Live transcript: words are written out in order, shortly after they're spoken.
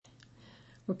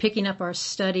We're picking up our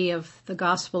study of the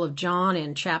Gospel of John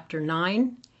in chapter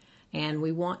 9, and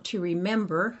we want to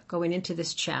remember, going into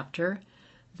this chapter,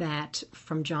 that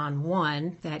from John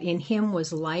 1, that in him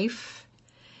was life,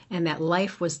 and that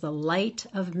life was the light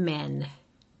of men.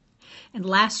 And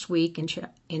last week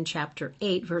in chapter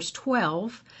 8, verse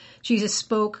 12, Jesus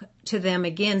spoke to them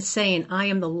again, saying, I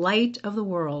am the light of the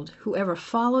world. Whoever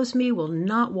follows me will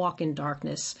not walk in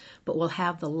darkness, but will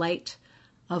have the light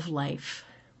of life.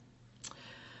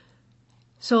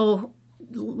 So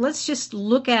let's just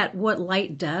look at what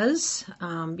light does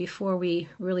before we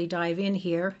really dive in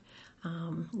here.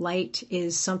 Light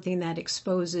is something that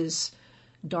exposes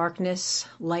darkness.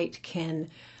 Light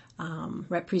can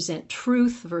represent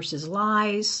truth versus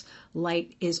lies.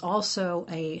 Light is also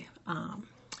a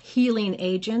healing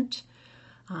agent.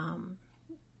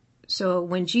 So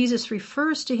when Jesus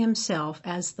refers to himself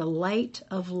as the light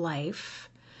of life,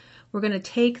 we're going to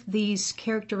take these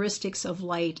characteristics of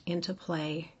light into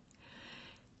play.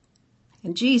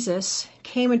 And Jesus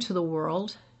came into the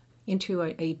world, into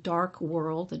a dark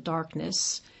world, the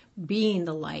darkness, being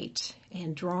the light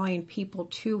and drawing people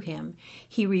to him.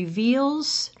 He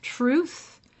reveals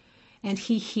truth and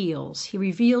he heals. He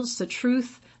reveals the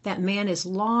truth that man is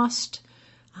lost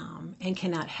and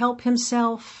cannot help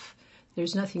himself.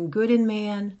 There's nothing good in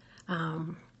man.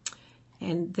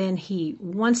 And then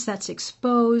once that's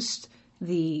exposed,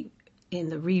 in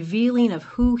the revealing of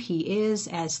who he is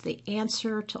as the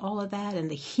answer to all of that and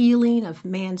the healing of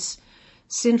man's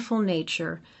sinful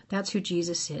nature, that's who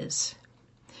Jesus is.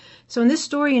 So in this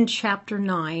story in chapter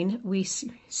 9, we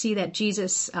see that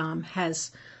Jesus has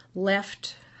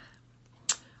walked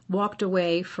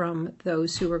away from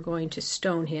those who were going to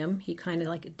stone him. He kind of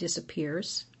like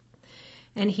disappears.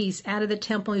 And he's out of the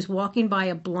temple. He's walking by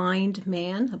a blind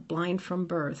man, blind from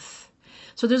birth.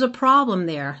 So there's a problem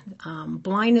there.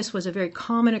 Blindness was a very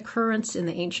common occurrence in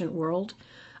the ancient world.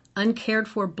 Uncared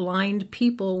for blind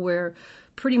people were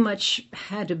pretty much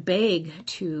had to beg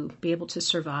to be able to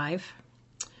survive.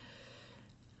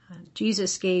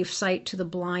 Jesus gave sight to the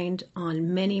blind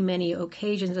on many, many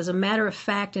occasions. As a matter of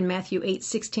fact, in Matthew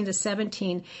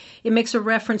 8:16-17, it makes a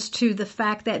reference to the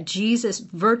fact that Jesus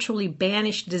virtually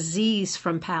banished disease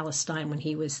from Palestine when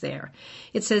he was there.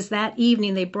 It says that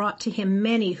evening they brought to him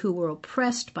many who were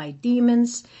oppressed by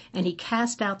demons, and he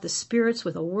cast out the spirits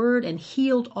with a word and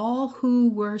healed all who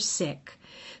were sick.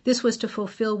 This was to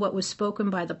fulfill what was spoken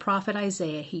by the prophet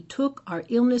Isaiah. He took our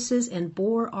illnesses and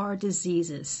bore our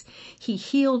diseases. He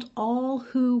healed all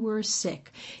who were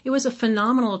sick. It was a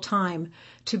phenomenal time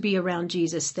to be around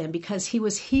Jesus then because he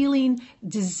was healing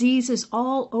diseases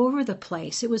all over the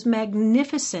place. It was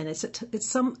magnificent.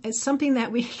 It's something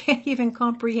that we can't even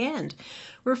comprehend.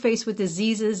 We're faced with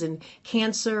diseases and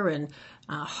cancer and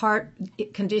heart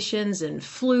conditions and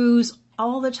flus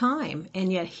all the time.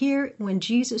 And yet here, when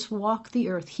Jesus walked the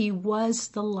earth, he was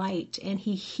the light and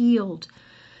he healed.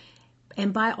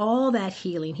 And by all that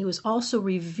healing, he was also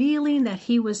revealing that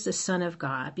he was the Son of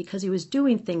God because he was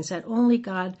doing things that only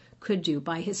God could do.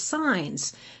 By his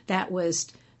signs, that was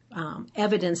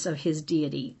evidence of his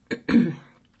deity.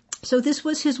 So this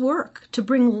was his work, to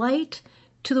bring light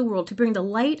to the world, to bring the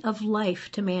light of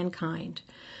life to mankind.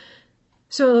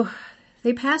 So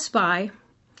they pass by,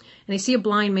 and they see a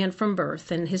blind man from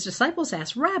birth, and his disciples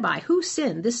ask, Rabbi, who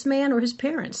sinned, this man or his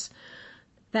parents,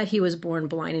 that he was born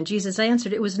blind? And Jesus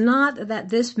answered, it was not that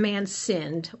this man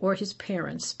sinned or his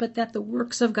parents, but that the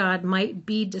works of God might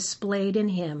be displayed in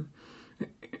him.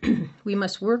 We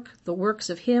must work the works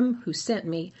of him who sent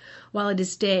me while it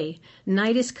is day.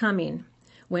 Night is coming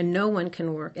when no one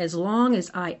can work. As long as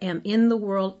I am in the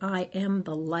world, I am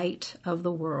the light of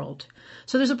the world.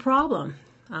 So there's a problem.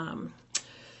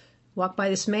 Walked by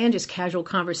this man, just casual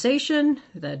conversation.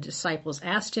 The disciples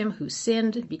asked him who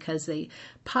sinned because the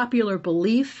popular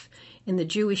belief in the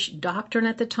Jewish doctrine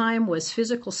at the time was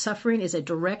physical suffering is a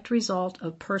direct result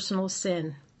of personal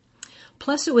sin.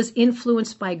 Plus it was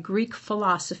influenced by Greek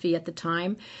philosophy at the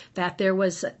time that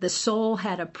the soul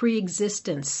had a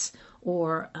pre-existence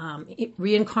or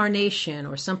reincarnation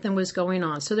or something was going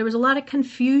on. So there was a lot of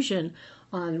confusion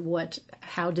on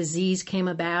how disease came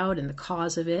about and the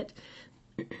cause of it.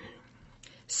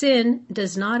 Sin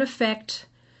does have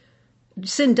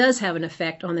an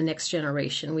effect on the next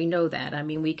generation. We know that. I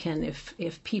mean, we can,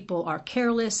 if people are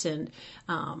careless and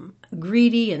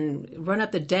greedy and run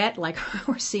up the debt like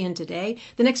we're seeing today,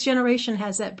 the next generation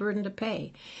has that burden to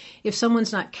pay. If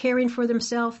someone's not caring for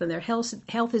themselves and their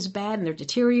health is bad and they're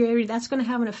deteriorating, that's going to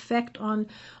have an effect on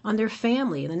their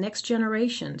family and the next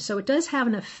generation. So it does have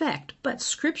an effect, but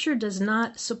Scripture does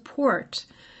not support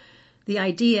the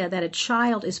idea that a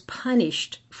child is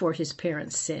punished for his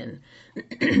parents' sin.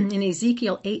 In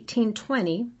Ezekiel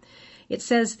 18:20, it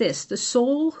says this, "The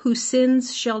soul who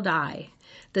sins shall die.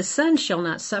 The son shall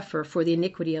not suffer for the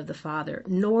iniquity of the father,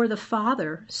 nor the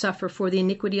father suffer for the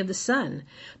iniquity of the son.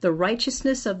 The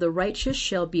righteousness of the righteous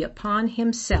shall be upon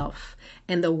himself,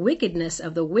 and the wickedness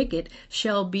of the wicked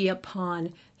shall be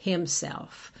upon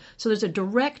himself." So there's a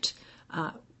direct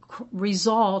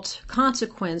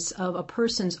consequence of a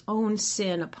person's own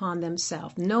sin upon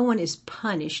themselves. No one is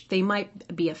punished. They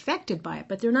might be affected by it,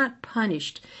 but they're not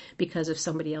punished because of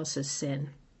somebody else's sin.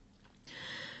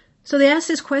 So they ask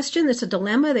this question. It's a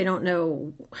dilemma. They don't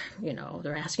know,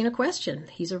 they're asking a question.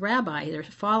 He's a rabbi. They're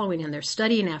following him. They're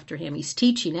studying after him. He's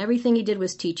teaching. Everything he did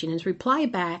was teaching. His reply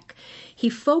back, he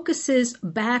focuses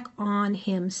back on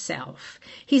himself.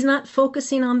 He's not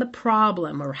focusing on the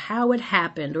problem or how it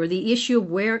happened or the issue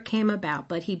of where it came about,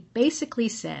 but he basically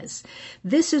says,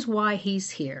 this is why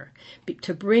he's here,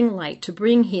 to bring light, to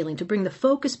bring healing, to bring the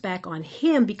focus back on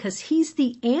him, because he's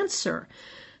the answer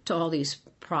to all these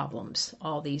problems,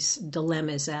 all these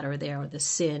dilemmas that are there, the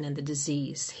sin and the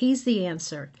disease. He's the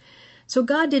answer. So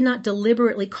God did not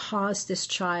deliberately cause this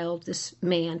child, this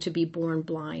man, to be born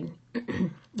blind.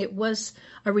 It was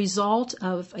a result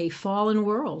of a fallen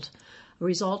world, a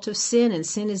result of sin, and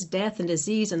sin is death and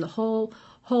disease, and the whole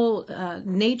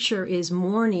nature is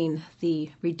mourning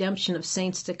the redemption of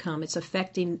saints to come. It's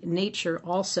affecting nature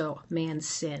also, man's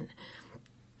sin.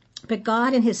 But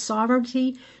God in his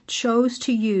sovereignty chose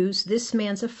to use this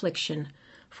man's affliction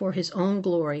for his own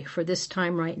glory for this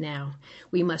time right now.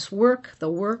 We must work the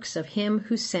works of him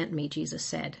who sent me, Jesus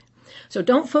said. So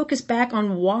don't focus back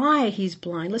on why he's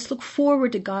blind. Let's look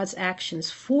forward to God's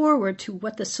actions, forward to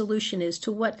what the solution is,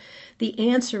 to what the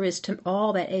answer is to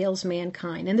all that ails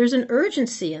mankind. And there's an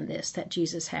urgency in this that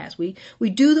Jesus has. We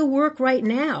do the work right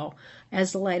now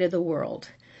as the light of the world.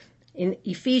 In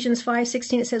Ephesians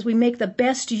 5:16, it says, we make the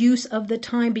best use of the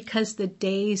time because the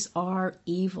days are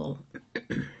evil.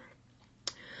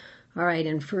 All right,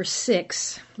 in verse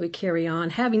 6, we carry on.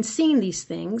 Having said these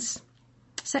things,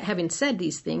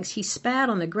 he spat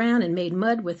on the ground and made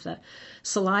mud with the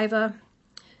saliva.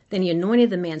 Then he anointed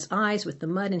the man's eyes with the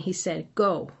mud, and he said,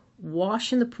 go,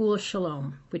 wash in the pool of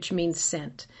Siloam, which means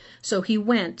sent. So he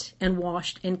went and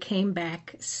washed and came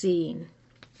back seeing.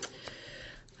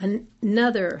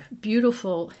 Another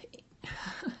beautiful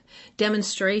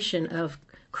demonstration of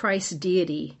Christ's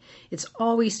deity. It's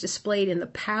always displayed in the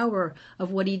power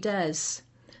of what he does,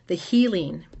 the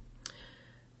healing.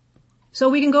 So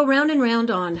we can go round and round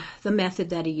on the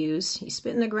method that he used. He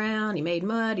spit in the ground, he made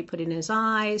mud, he put it in his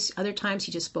eyes. Other times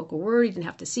he just spoke a word, he didn't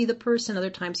have to see the person.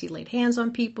 Other times he laid hands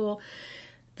on people.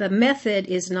 The method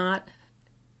is not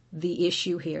the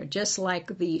issue here, just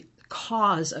like the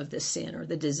cause of the sin or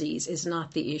the disease is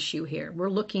not the issue here. We're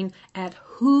looking at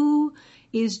who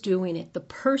is doing it, the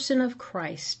person of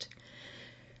Christ.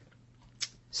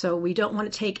 So we don't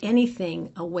want to take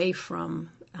anything away from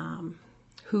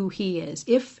who he is.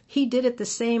 If he did it the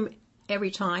same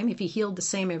every time, if he healed the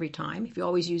same every time, if he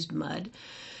always used mud,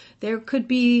 there could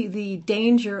be the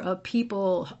danger of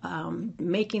people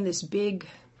making this big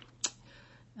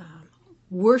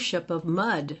worship of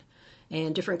mud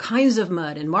and different kinds of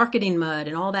mud and marketing mud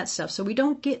and all that stuff. So we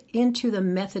don't get into the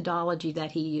methodology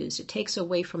that he used. It takes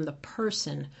away from the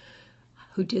person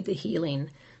who did the healing.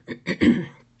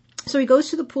 So he goes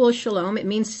to the pool of Siloam. It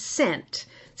means sent.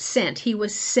 Sent. He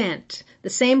was sent. The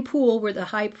same pool where the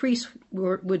high priest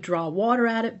would draw water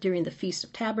out of during the Feast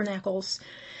of Tabernacles.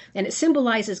 And it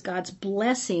symbolizes God's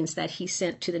blessings that he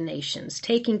sent to the nations,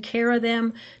 taking care of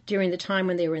them during the time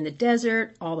when they were in the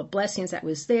desert, all the blessings that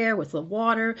was there with the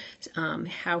water,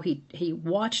 how he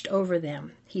watched over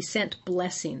them. He sent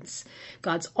blessings.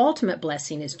 God's ultimate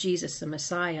blessing is Jesus, the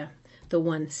Messiah, the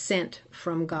one sent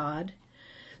from God.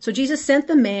 So Jesus sent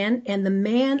the man, and the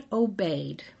man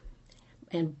obeyed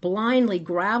and blindly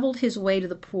graveled his way to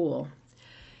the pool.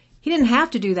 He didn't have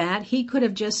to do that. He could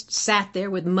have just sat there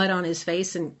with mud on his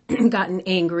face and gotten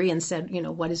angry and said,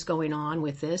 what is going on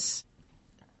with this?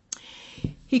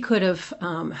 He could have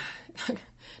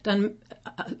done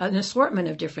an assortment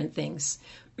of different things.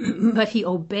 But he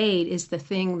obeyed is the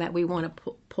thing that we want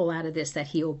to pull out of this, that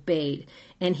he obeyed.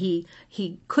 And he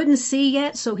couldn't see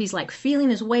yet, so he's like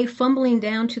feeling his way, fumbling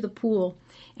down to the pool.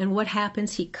 And what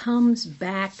happens? He comes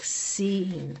back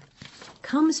seeing.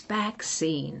 Comes back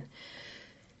seeing.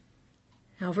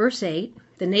 Now, verse 8,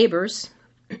 the neighbors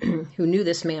who knew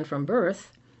this man from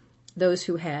birth, those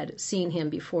who had seen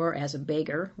him before as a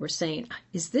beggar, were saying,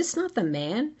 is this not the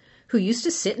man who used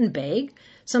to sit and beg?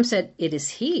 Some said, it is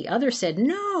he. Others said,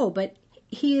 no, but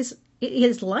it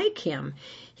is like him.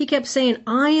 He kept saying,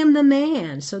 I am the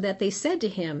man, so that they said to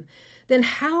him, then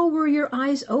how were your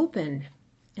eyes opened?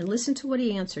 And listen to what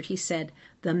he answered. He said,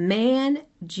 the man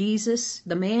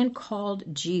called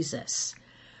Jesus.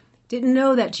 Didn't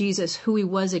know that Jesus, who he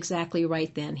was exactly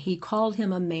right then. He called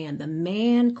him a man. The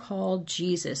man called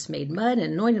Jesus made mud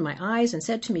and anointed my eyes and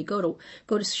said to me, go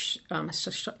to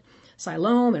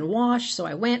Siloam and wash. So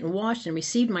I went and washed and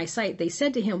received my sight. They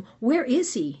said to him, where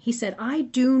is he? He said, I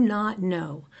do not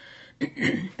know.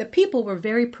 The people were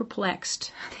very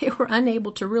perplexed. They were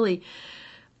unable to really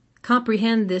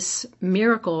comprehend this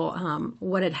miracle,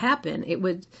 what had happened. It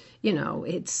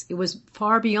was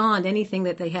far beyond anything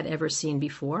that they had ever seen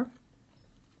before.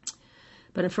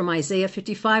 But from Isaiah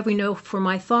 55, we know, for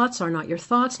my thoughts are not your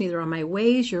thoughts, neither are my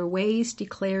ways your ways,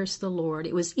 declares the Lord.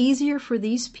 It was easier for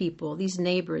these people, these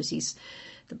neighbors,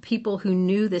 the people who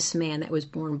knew this man that was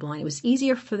born blind. It was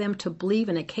easier for them to believe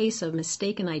in a case of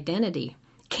mistaken identity.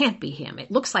 Can't be him.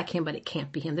 It looks like him, but it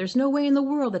can't be him. There's no way in the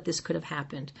world that this could have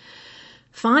happened.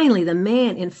 Finally, the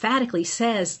man emphatically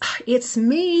says, it's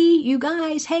me, you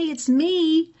guys. Hey, it's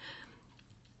me.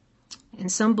 And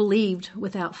some believed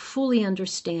without fully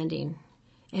understanding.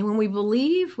 And when we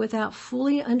believe without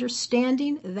fully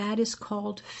understanding, that is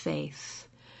called faith.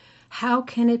 How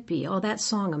can it be? Oh, that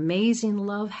song, Amazing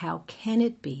Love, how can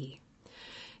it be?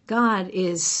 God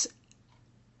is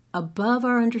above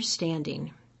our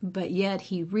understanding, but yet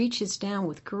he reaches down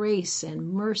with grace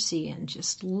and mercy and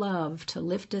just love to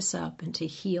lift us up and to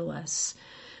heal us.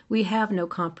 We have no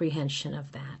comprehension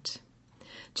of that.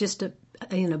 Just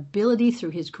an ability through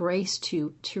his grace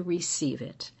to receive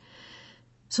it.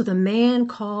 So the man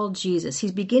called Jesus,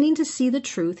 he's beginning to see the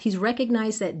truth. He's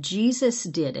recognized that Jesus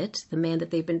did it, the man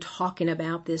that they've been talking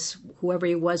about, this, whoever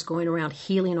he was going around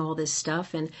healing all this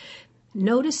stuff. And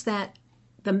notice that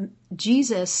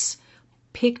Jesus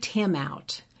picked him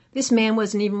out. This man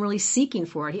wasn't even really seeking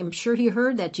for it. I'm sure he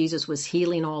heard that Jesus was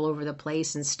healing all over the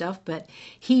place and stuff, but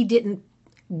he didn't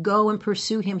go and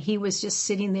pursue him. He was just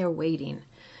sitting there waiting,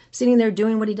 sitting there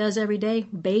doing what he does every day,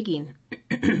 begging.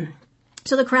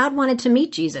 So the crowd wanted to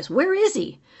meet Jesus. Where is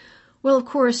he? Well, of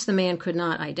course, the man could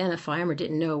not identify him or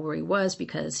didn't know where he was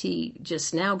because he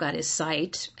just now got his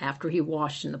sight after he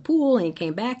washed in the pool and he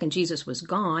came back and Jesus was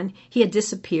gone. He had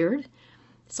disappeared.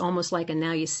 It's almost like a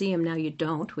now you see him, now you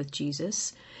don't with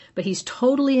Jesus. But he's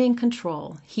totally in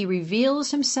control. He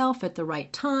reveals himself at the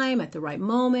right time, at the right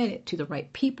moment, to the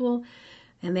right people,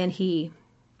 and then he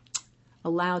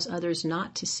allows others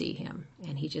not to see him,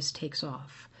 and he just takes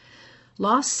off.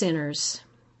 Lost sinners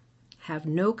have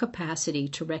no capacity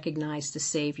to recognize the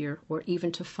Savior or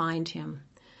even to find him.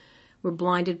 We're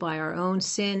blinded by our own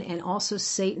sin, and also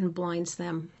Satan blinds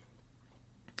them.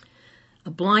 A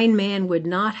blind man would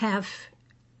not have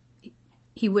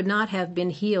been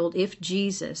healed if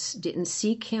Jesus didn't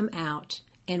seek him out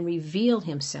and reveal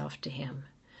himself to him.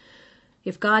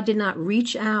 If God did not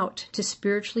reach out to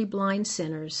spiritually blind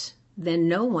sinners, then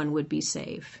no one would be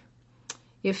saved.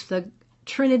 If the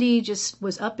Trinity just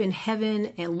was up in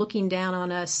heaven and looking down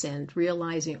on us and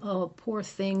realizing, oh, poor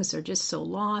things, they're just so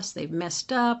lost, they've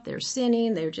messed up, they're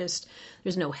sinning, there's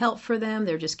no help for them,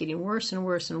 they're just getting worse and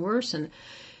worse and worse, and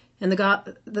the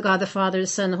God, the Father, the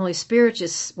Son, the Holy Spirit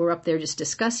just were up there just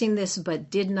discussing this,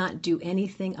 but did not do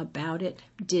anything about it,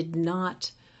 did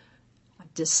not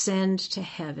descend to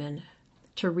heaven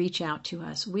to reach out to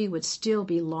us. We would still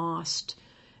be lost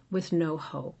with no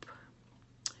hope.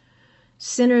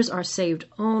 Sinners are saved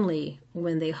only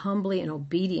when they humbly and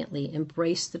obediently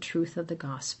embrace the truth of the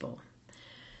gospel.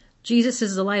 Jesus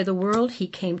is the light of the world. He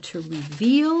came to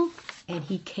reveal and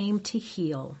he came to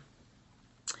heal.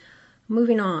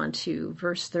 Moving on to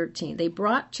verse 13. They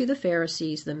brought to the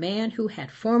Pharisees the man who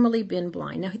had formerly been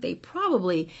blind. Now they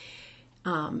probably,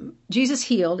 Jesus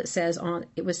healed, it says,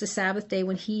 it was the Sabbath day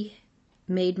when he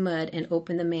made mud and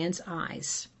opened the man's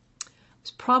eyes. It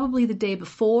was probably the day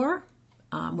before.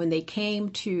 When they came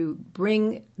to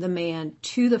bring the man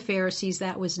to the Pharisees,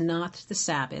 that was not the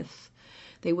Sabbath.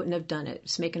 They wouldn't have done it.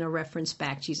 It's making a reference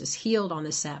back. Jesus healed on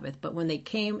the Sabbath. But when they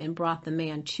came and brought the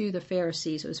man to the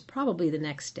Pharisees, it was probably the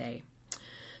next day.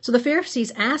 So the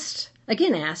Pharisees asked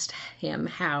him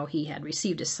how he had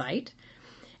received his sight.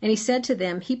 And he said to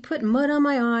them, he put mud on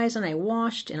my eyes and I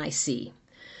washed and I see.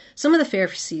 Some of the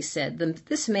Pharisees said,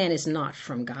 this man is not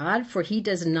from God, for he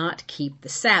does not keep the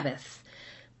Sabbath.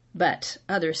 But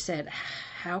others said,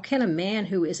 how can a man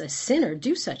who is a sinner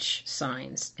do such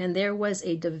signs? And there was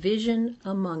a division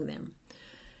among them.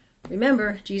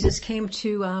 Remember, Jesus came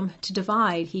to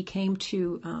divide. He came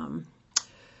to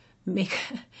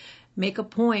make a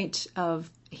point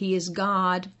of he is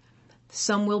God.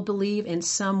 Some will believe and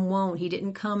some won't. He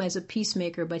didn't come as a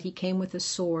peacemaker, but he came with a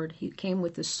sword. He came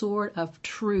with the sword of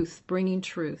truth, bringing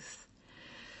truth.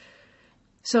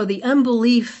 So the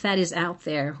unbelief that is out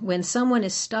there, when someone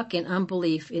is stuck in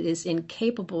unbelief, it is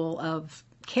incapable of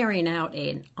carrying out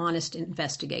an honest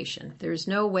investigation. There's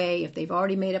no way, if they've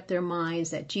already made up their minds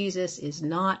that Jesus is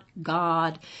not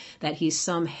God, that he's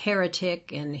some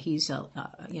heretic and he's a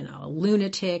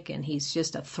lunatic and he's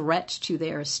just a threat to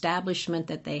their establishment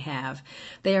that they have,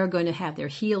 they are going to have their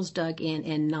heels dug in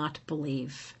and not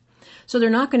believe. So they're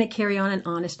not going to carry on an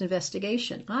honest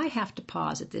investigation. I have to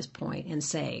pause at this point and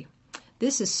say,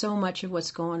 this is so much of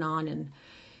what's going on in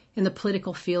the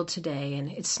political field today,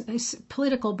 and it's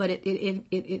political, but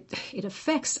it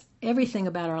affects everything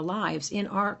about our lives in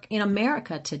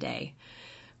America today,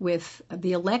 with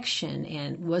the election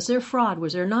and was there fraud,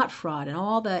 was there not fraud,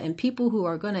 and people who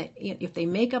are going to, if they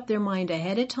make up their mind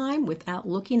ahead of time without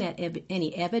looking at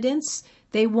any evidence,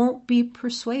 they won't be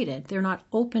persuaded. They're not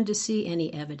open to see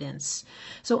any evidence.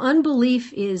 So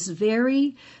unbelief is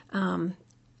very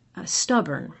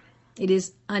stubborn. It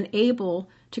is unable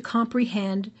to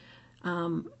comprehend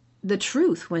the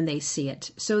truth when they see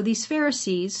it. So these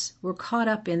Pharisees were caught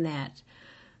up in that.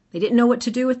 They didn't know what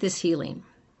to do with this healing.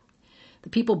 The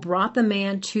people brought the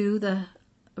man to the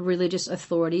religious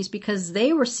authorities because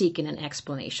they were seeking an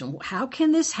explanation. How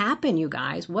can this happen, you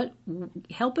guys?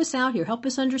 Help us out here. Help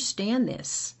us understand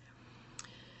this.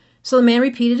 So the man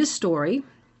repeated his story,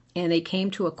 and they came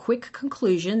to a quick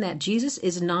conclusion that Jesus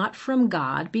is not from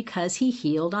God because he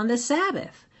healed on the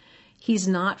Sabbath. He's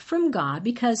not from God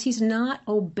because he's not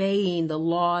obeying the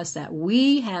laws that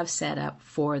we have set up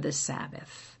for the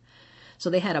Sabbath. So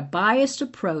they had a biased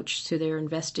approach to their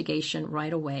investigation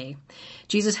right away.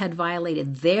 Jesus had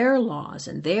violated their laws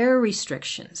and their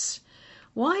restrictions.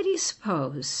 Why do you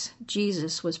suppose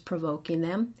Jesus was provoking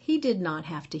them? He did not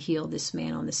have to heal this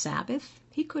man on the Sabbath.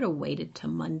 He could have waited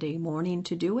till Monday morning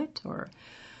to do it, or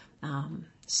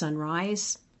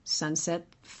sunrise, sunset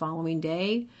following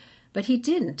day. But he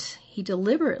didn't. He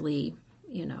deliberately,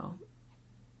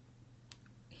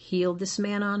 healed this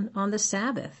man on the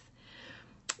Sabbath.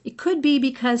 It could be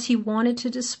because he wanted to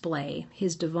display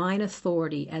his divine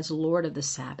authority as Lord of the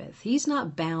Sabbath. He's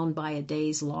not bound by a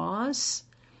day's laws.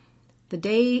 The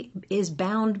day is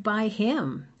bound by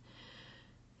him.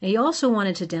 He also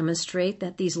wanted to demonstrate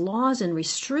that these laws and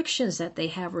restrictions that they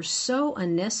have are so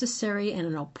unnecessary and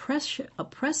an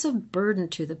oppressive burden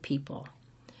to the people.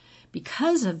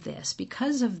 Because of this,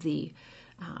 because of the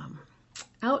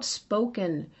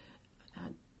outspoken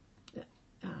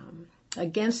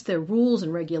against their rules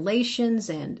and regulations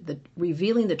and the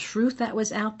revealing the truth that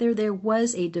was out there, there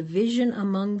was a division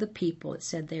among the people. It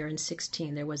said there in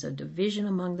 16, there was a division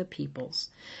among the peoples.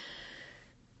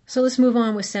 So let's move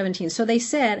on with 17. So they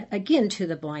said again to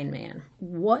the blind man,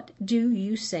 "What do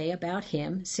you say about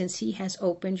him since he has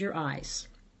opened your eyes?"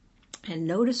 And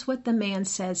notice what the man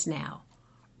says now.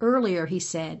 Earlier he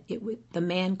said the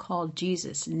man called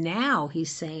Jesus. Now he's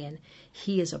saying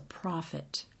he is a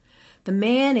prophet. The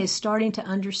man is starting to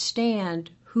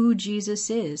understand who Jesus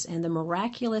is and the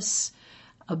miraculous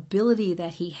ability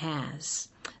that he has.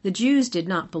 The Jews did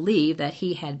not believe that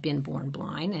he had been born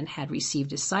blind and had received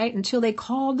his sight until they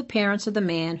called the parents of the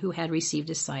man who had received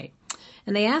his sight.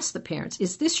 And they asked the parents,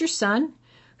 "Is this your son,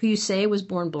 who you say was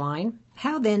born blind?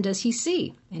 How then does he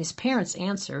see?" And his parents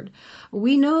answered,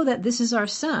 "We know that this is our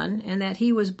son and that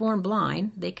he was born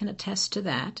blind." They can attest to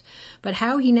that. "But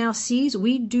how he now sees,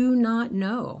 we do not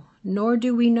know, nor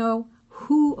do we know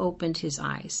who opened his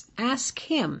eyes. Ask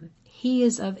him. He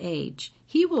is of age.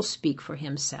 He will speak for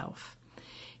himself."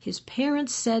 His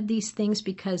parents said these things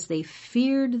because they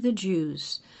feared the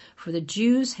Jews, for the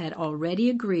Jews had already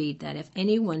agreed that if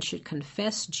anyone should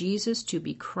confess Jesus to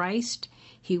be Christ,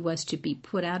 he was to be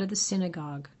put out of the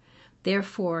synagogue.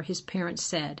 Therefore his parents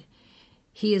said,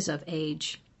 "He is of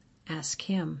age. Ask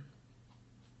him."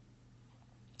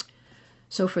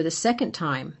 So for the second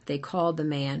time they called the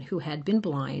man who had been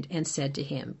blind and said to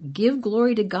him, "Give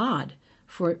glory to God,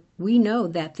 for we know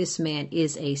that this man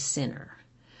is a sinner."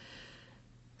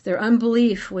 Their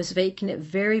unbelief was making it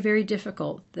very, very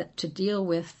difficult to deal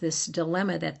with this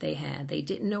dilemma that they had. They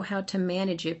didn't know how to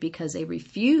manage it because they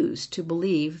refused to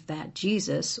believe that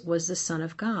Jesus was the Son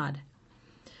of God.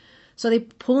 So they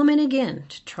pull him in again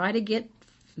to try to get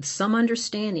some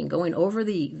understanding, going over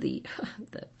the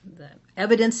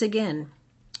evidence again.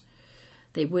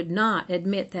 They would not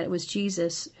admit that it was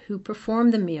Jesus who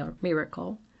performed the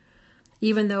miracle,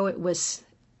 even though it was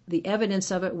the evidence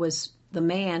of it was the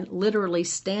man literally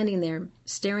standing there,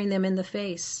 staring them in the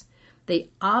face. They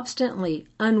obstinately,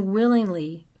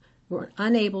 unwillingly were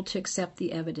unable to accept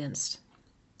the evidence.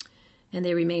 and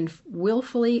they remain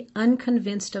willfully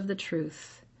unconvinced of the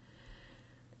truth.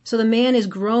 So the man is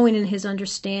growing in his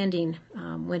understanding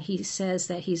when he says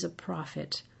that he's a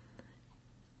prophet.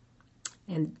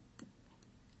 And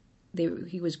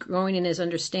he was growing in his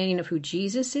understanding of who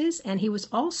Jesus is, and he was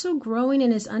also growing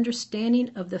in his understanding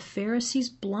of the Pharisees'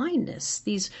 blindness.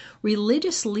 These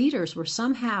religious leaders were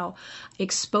somehow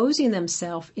exposing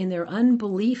themselves in their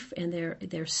unbelief and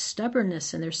their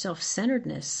stubbornness and their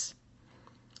self-centeredness.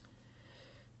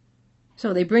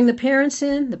 So they bring the parents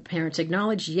in. The parents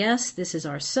acknowledge, yes, this is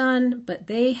our son, but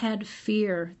they had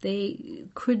fear. They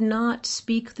could not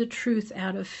speak the truth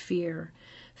out of fear.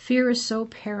 Fear is so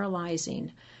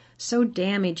paralyzing, so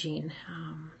damaging.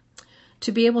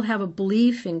 To be able to have a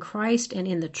belief in Christ and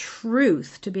in the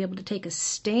truth, to be able to take a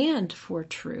stand for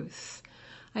truth.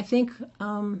 I think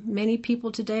many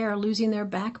people today are losing their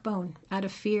backbone out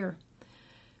of fear.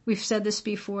 We've said this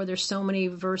before. There's so many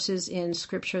verses in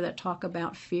Scripture that talk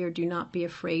about fear. Do not be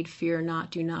afraid, fear not.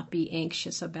 Do not be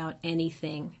anxious about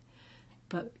anything,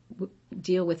 but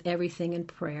deal with everything in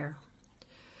prayer.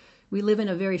 We live in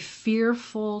a very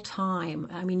fearful time.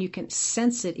 I mean, you can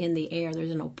sense it in the air.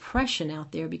 There's an oppression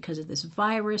out there because of this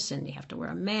virus, and you have to wear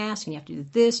a mask, and you have to do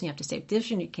this, and you have to stay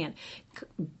distant. You can't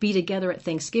be together at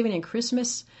Thanksgiving and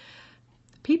Christmas.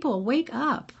 People, wake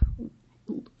up.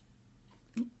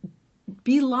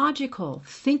 Be logical.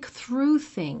 Think through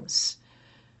things.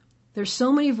 There's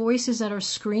so many voices that are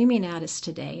screaming at us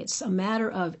today. It's a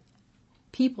matter of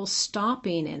people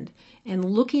stopping and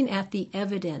looking at the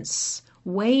evidence,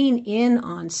 weighing in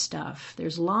on stuff.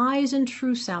 There's lies and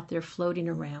truths out there floating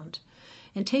around.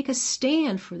 And take a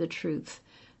stand for the truth.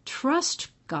 Trust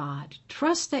God.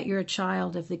 Trust that you're a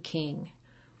child of the King.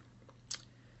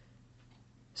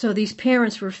 So these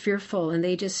parents were fearful, and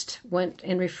they just went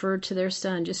and referred to their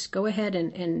son. Just go ahead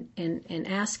and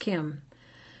ask him.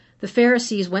 The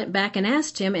Pharisees went back and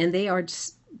asked him, and they are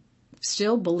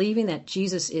still believing that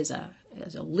Jesus is a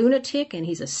lunatic and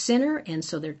he's a sinner, and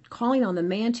so they're calling on the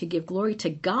man to give glory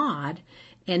to God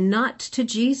and not to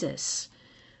Jesus.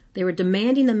 They were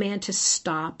demanding the man to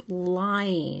stop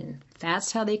lying.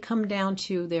 That's how they come down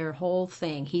to their whole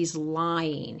thing. He's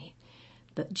lying.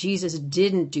 But Jesus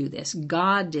didn't do this.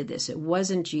 God did this. It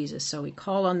wasn't Jesus. So we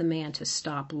call on the man to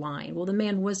stop lying. Well, the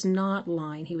man was not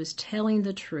lying. He was telling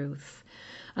the truth.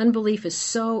 Unbelief is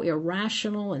so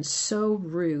irrational and so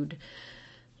rude.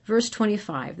 Verse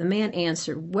 25, the man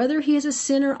answered, whether he is a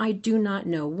sinner, I do not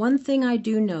know. One thing I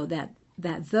do know, that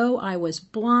though I was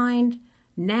blind,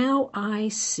 now I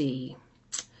see.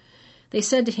 They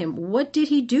said to him, what did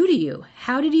he do to you?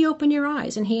 How did he open your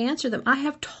eyes? And he answered them, I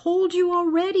have told you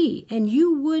already, and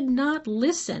you would not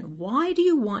listen. Why do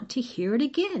you want to hear it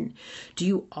again? Do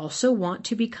you also want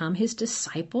to become his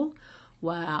disciple?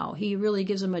 Wow, he really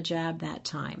gives them a jab that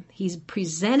time. He's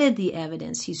presented the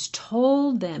evidence. He's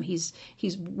told them. He's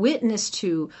witnessed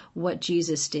to what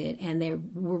Jesus did, and they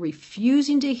were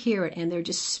refusing to hear it, and they're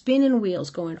just spinning wheels,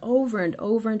 going over and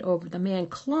over and over. The man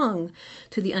clung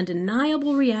to the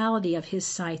undeniable reality of his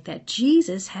sight that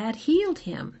Jesus had healed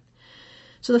him.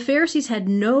 So the Pharisees had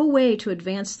no way to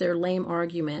advance their lame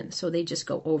argument, so they just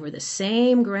go over the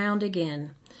same ground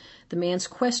again. The man's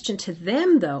question to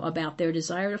them, though, about their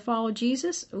desire to follow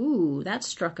Jesus, that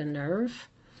struck a nerve.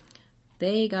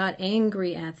 They got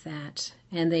angry at that,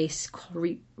 and they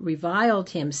reviled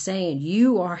him, saying,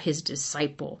 you are his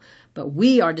disciple, but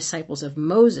we are disciples of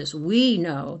Moses. We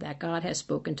know that God has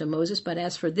spoken to Moses, but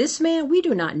as for this man, we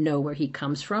do not know where he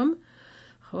comes from.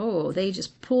 They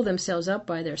just pull themselves up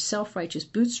by their self-righteous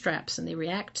bootstraps, and they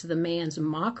react to the man's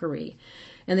mockery.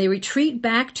 And they retreat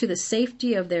back to the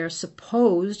safety of their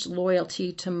supposed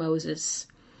loyalty to Moses.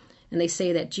 And they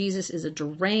say that Jesus is a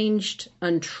deranged,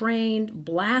 untrained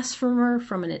blasphemer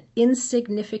from an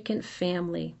insignificant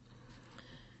family.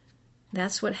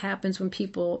 That's what happens when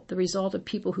the result of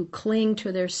people who cling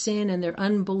to their sin and their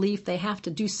unbelief, they have to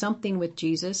do something with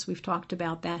Jesus. We've talked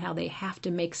about that, how they have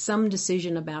to make some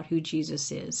decision about who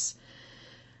Jesus is.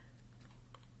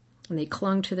 And they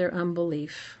clung to their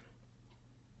unbelief.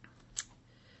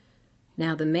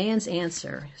 Now, the man's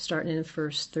answer, starting in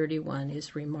verse 31,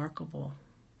 is remarkable.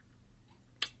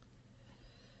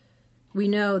 We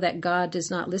know that God does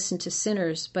not listen to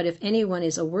sinners, but if anyone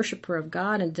is a worshiper of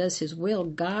God and does his will,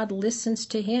 God listens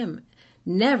to him.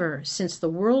 Never since the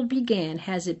world began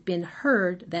has it been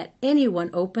heard that anyone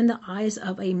opened the eyes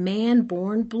of a man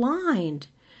born blind.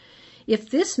 If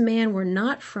this man were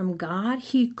not from God,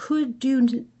 he could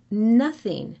do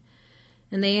nothing.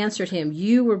 And they answered him,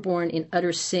 you were born in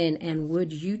utter sin, and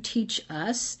would you teach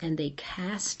us? And they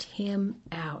cast him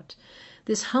out.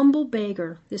 This humble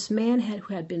beggar, this man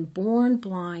who had been born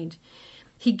blind,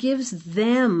 he gives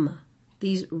them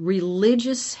these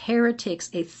religious heretics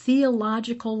a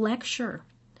theological lecture.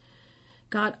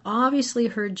 God obviously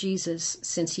heard Jesus,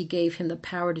 since he gave him the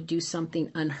power to do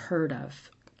something unheard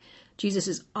of. Jesus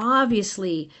is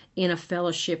obviously in a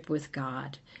fellowship with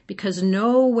God, because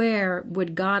nowhere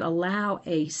would God allow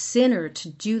a sinner to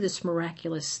do this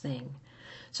miraculous thing.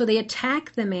 So they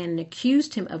attacked the man and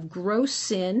accused him of gross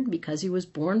sin. Because he was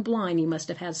born blind, he must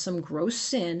have had some gross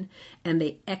sin, and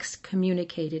they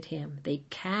excommunicated him. They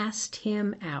cast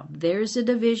him out. There's a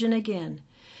division again.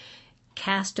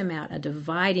 Cast him out, a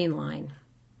dividing line.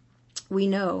 We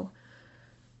know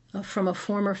from a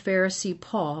former Pharisee,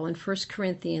 Paul, in 1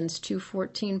 Corinthians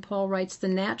 2:14, Paul writes, "The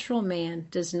natural man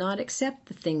does not accept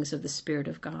the things of the Spirit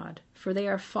of God, for they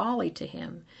are folly to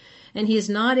him, and he is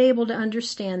not able to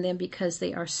understand them because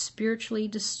they are spiritually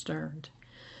discerned."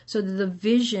 So the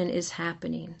division is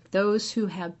happening. Those who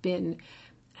have been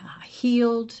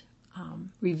healed,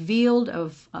 revealed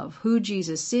of who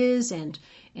Jesus is, and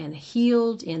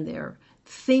healed in their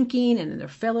thinking and in their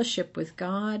fellowship with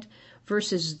God,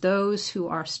 versus those who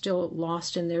are still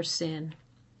lost in their sin.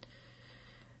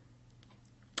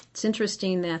 It's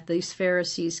interesting that these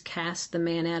Pharisees cast the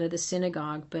man out of the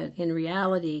synagogue, but in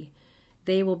reality,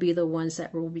 they will be the ones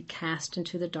that will be cast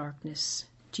into the darkness.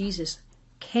 Jesus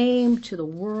came to the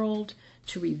world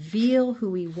to reveal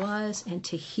who he was and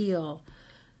to heal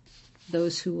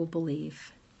those who will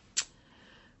believe.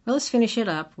 Well, let's finish it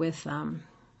up with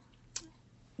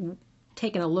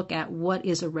taking a look at what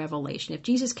is a revelation. If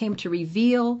Jesus came to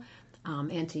reveal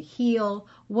and to heal,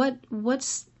 what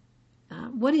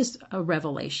is a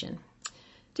revelation?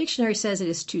 Dictionary says it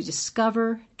is to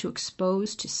discover, to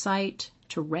expose, to cite,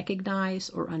 to recognize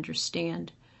or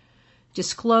understand,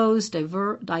 disclose,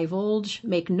 divulge,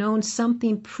 make known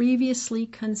something previously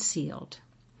concealed.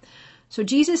 So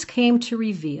Jesus came to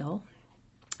reveal.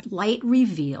 Light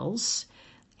reveals.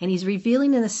 And he's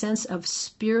revealing in the sense of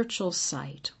spiritual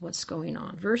sight what's going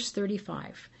on. Verse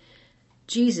 35.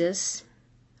 Jesus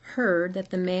heard that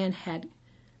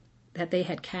they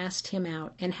had cast him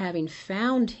out, and having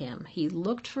found him, he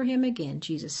looked for him again.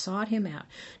 Jesus sought him out.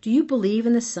 "Do you believe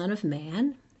in the Son of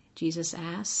Man?" Jesus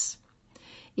asks.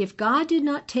 If God did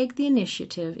not take the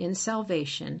initiative in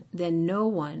salvation, then no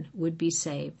one would be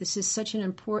saved. This is such an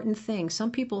important thing.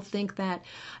 Some people think that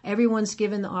everyone's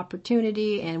given the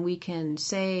opportunity and we can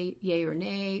say yay or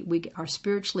nay. We are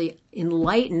spiritually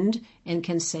enlightened and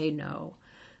can say no.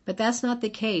 But that's not the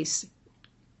case.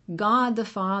 God the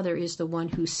Father is the one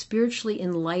who spiritually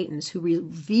enlightens, who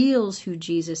reveals who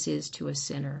Jesus is to a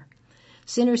sinner.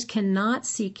 Sinners cannot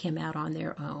seek him out on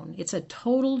their own. It's a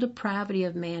total depravity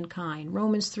of mankind.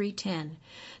 Romans 3:10.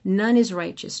 None is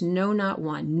righteous, no, not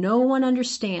one. No one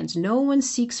understands. No one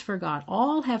seeks for God.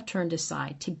 All have turned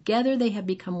aside. Together they have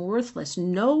become worthless.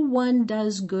 No one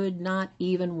does good, not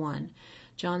even one.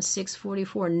 John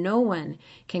 6:44, no one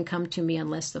can come to me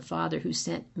unless the Father who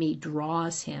sent me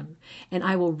draws him, and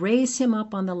I will raise him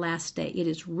up on the last day. It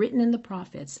is written in the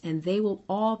prophets, and they will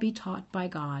all be taught by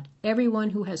God.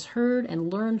 Everyone who has heard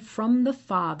and learned from the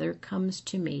Father comes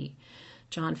to me.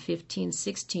 John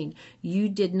 15:16, you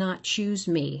did not choose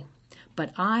me,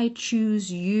 but I chose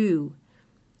you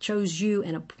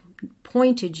and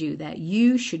appointed you that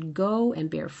you should go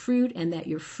and bear fruit, and that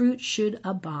your fruit should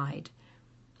abide,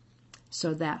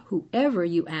 so that whatever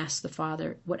you ask the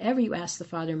Father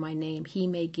in my name, he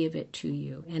may give it to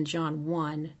you. And John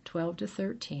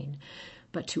 1:12-13.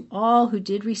 But to all who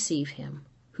did receive him,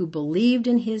 who believed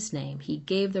in his name, he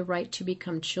gave the right to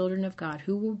become children of God,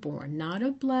 who were born not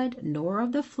of blood, nor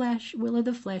of the flesh, will of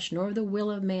the flesh, nor of the will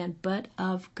of man, but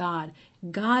of God.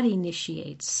 God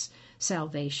initiates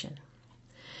salvation.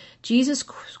 Jesus'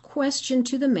 question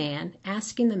to the man,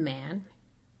 asking the man,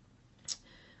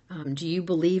 do you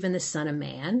believe in the Son of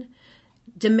Man,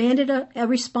 demanded a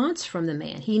response from the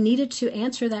man. He needed to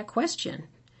answer that question.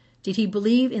 Did he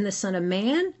believe in the Son of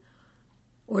Man,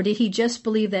 or did he just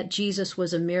believe that Jesus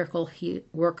was a miracle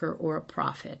worker or a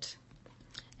prophet?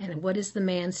 And what does the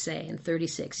man say in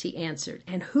 36? He answered,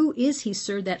 "And who is he,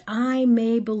 sir, that I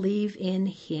may believe in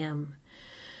him?"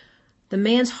 The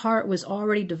man's heart was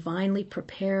already divinely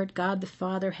prepared. God the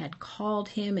Father had called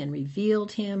him and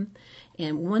revealed him.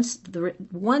 And once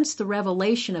the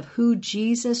revelation of who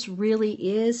Jesus really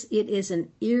is, it is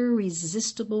an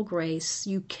irresistible grace.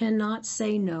 You cannot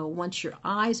say no once your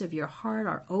eyes of your heart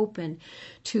are open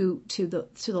to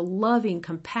the loving,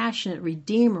 compassionate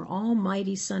Redeemer,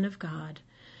 Almighty Son of God.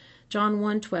 John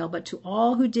 1:12, but to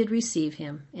all who did receive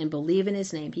him and believe in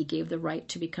his name, he gave the right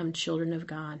to become children of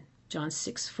God. John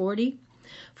 6:40,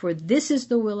 for this is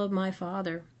the will of my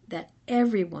Father, that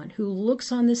everyone who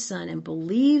looks on the Son and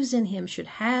believes in him should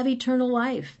have eternal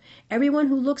life. Everyone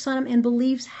who looks on him and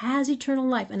believes has eternal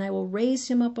life, and I will raise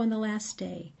him up on the last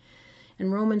day.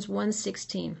 In Romans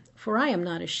 1:16, for I am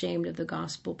not ashamed of the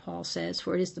gospel, Paul says,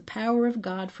 for it is the power of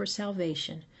God for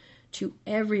salvation to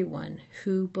everyone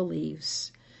who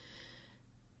believes.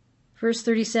 Verse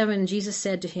 37, Jesus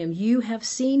said to him, you have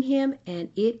seen him, and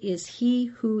it is he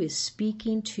who is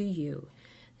speaking to you.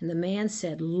 And the man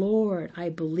said, Lord, I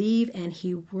believe, and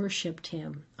he worshipped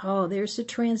him. Oh, there's the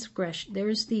transgression.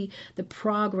 There's the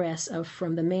progress of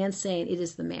from the man saying it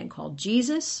is the man called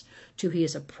Jesus, to he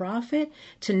is a prophet,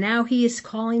 to now he is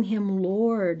calling him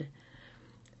Lord.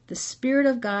 The Spirit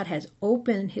of God has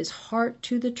opened his heart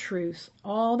to the truth.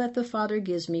 All that the Father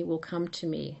gives me will come to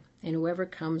me, and whoever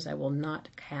comes I will not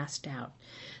cast out.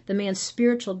 The man's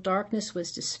spiritual darkness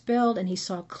was dispelled, and he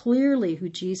saw clearly who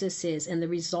Jesus is. And the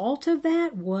result of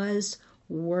that was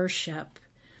worship.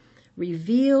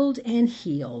 Revealed and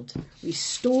healed.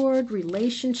 Restored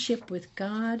relationship with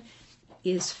God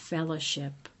is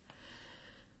fellowship.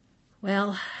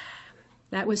 Well,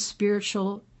 that was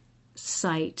spiritual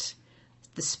sight.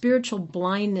 The spiritual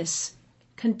blindness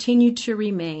continued to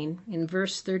remain in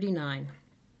verse 39.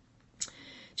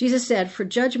 Jesus said, for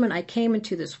judgment I came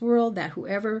into this world,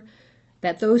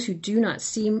 that those who do not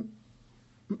see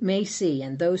may see,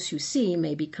 and those who see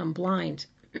may become blind.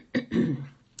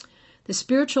 The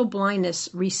spiritual blindness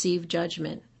receive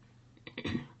judgment.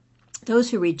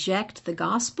 Those who reject the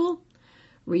gospel,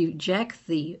 reject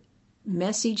the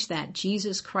message that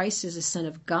Jesus Christ is the Son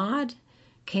of God,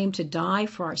 came to die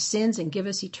for our sins and give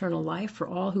us eternal life for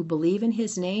all who believe in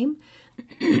his name.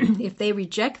 If they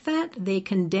reject that, they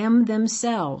condemn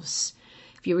themselves.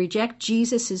 If you reject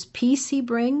Jesus' peace he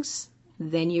brings,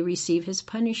 then you receive his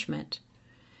punishment.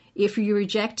 If you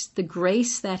reject the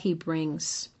grace that he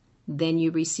brings, then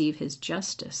you receive his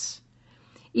justice.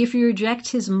 If you reject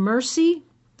his mercy,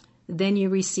 then you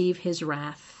receive his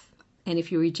wrath. And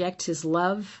if you reject his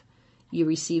love, you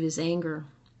receive his anger.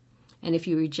 And if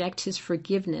you reject his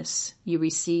forgiveness, you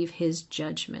receive his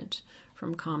judgment.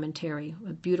 From commentary,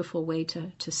 a beautiful way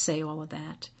to say all of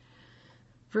that.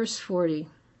 Verse 40,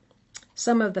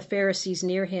 some of the Pharisees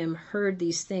near him heard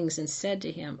these things and said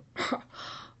to him,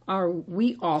 are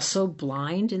we also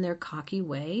blind in their cocky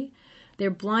way? Their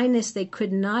blindness, they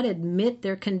could not admit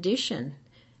their condition.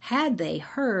 Had they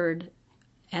heard,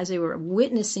 as they were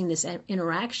witnessing this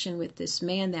interaction with this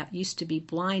man that used to be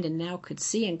blind and now could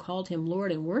see and called him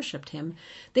Lord and worshipped him,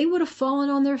 they would have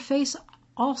fallen on their face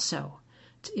also.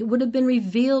 It would have been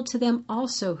revealed to them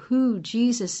also who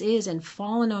Jesus is and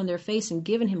fallen on their face and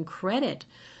given him credit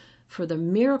for the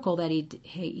miracle that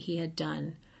he had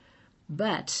done.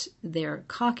 But their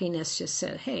cockiness just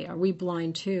said, hey, are we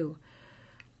blind too?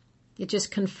 It just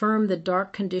confirmed the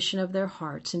dark condition of their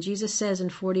hearts. And Jesus says in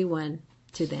 41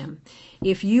 to them,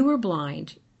 if you were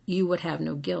blind, you would have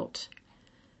no guilt.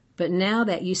 But now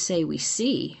that you say we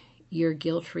see, your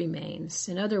guilt remains.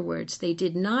 In other words, they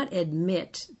did not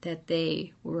admit that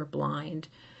they were blind,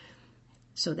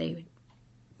 so they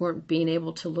weren't being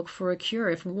able to look for a cure.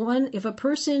 If a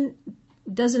person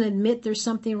doesn't admit there's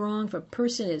something wrong, if a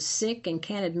person is sick and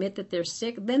can't admit that they're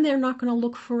sick, then they're not going to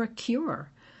look for a cure.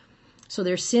 So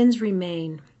their sins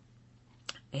remain.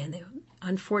 And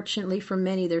unfortunately for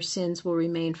many, their sins will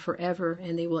remain forever,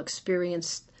 and they will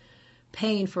experience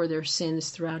pain for their sins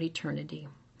throughout eternity.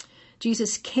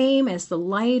 Jesus came as the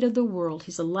light of the world.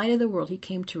 He's the light of the world. He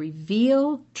came to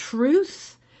reveal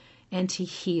truth and to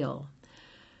heal.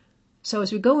 So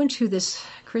as we go into this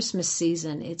Christmas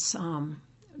season, it's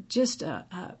just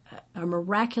a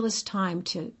miraculous time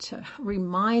to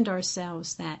remind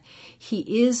ourselves that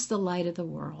he is the light of the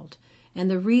world. And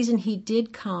the reason he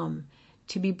did come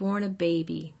to be born a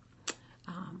baby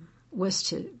was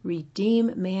to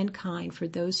redeem mankind for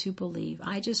those who believe.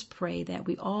 I just pray that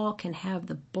we all can have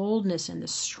the boldness and the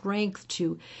strength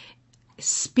to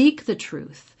speak the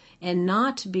truth and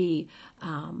not be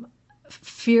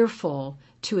fearful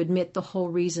to admit the whole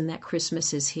reason that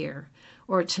Christmas is here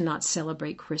or to not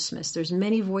celebrate Christmas. There's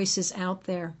many voices out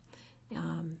there,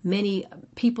 many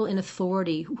people in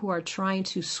authority who are trying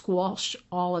to squash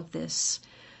all of this.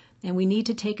 And we need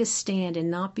to take a stand and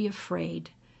not be afraid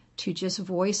to just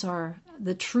voice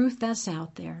the truth that's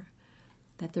out there,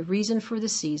 that the reason for the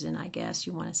season, I guess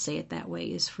you want to say it that way,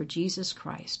 is for Jesus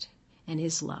Christ and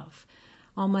his love.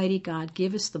 Almighty God,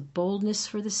 give us the boldness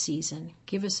for the season.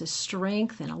 Give us a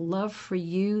strength and a love for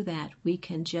you that we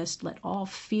can just let all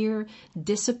fear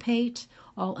dissipate,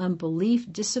 all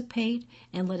unbelief dissipate,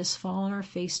 and let us fall on our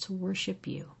face to worship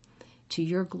you. To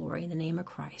your glory, in the name of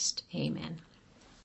Christ. Amen.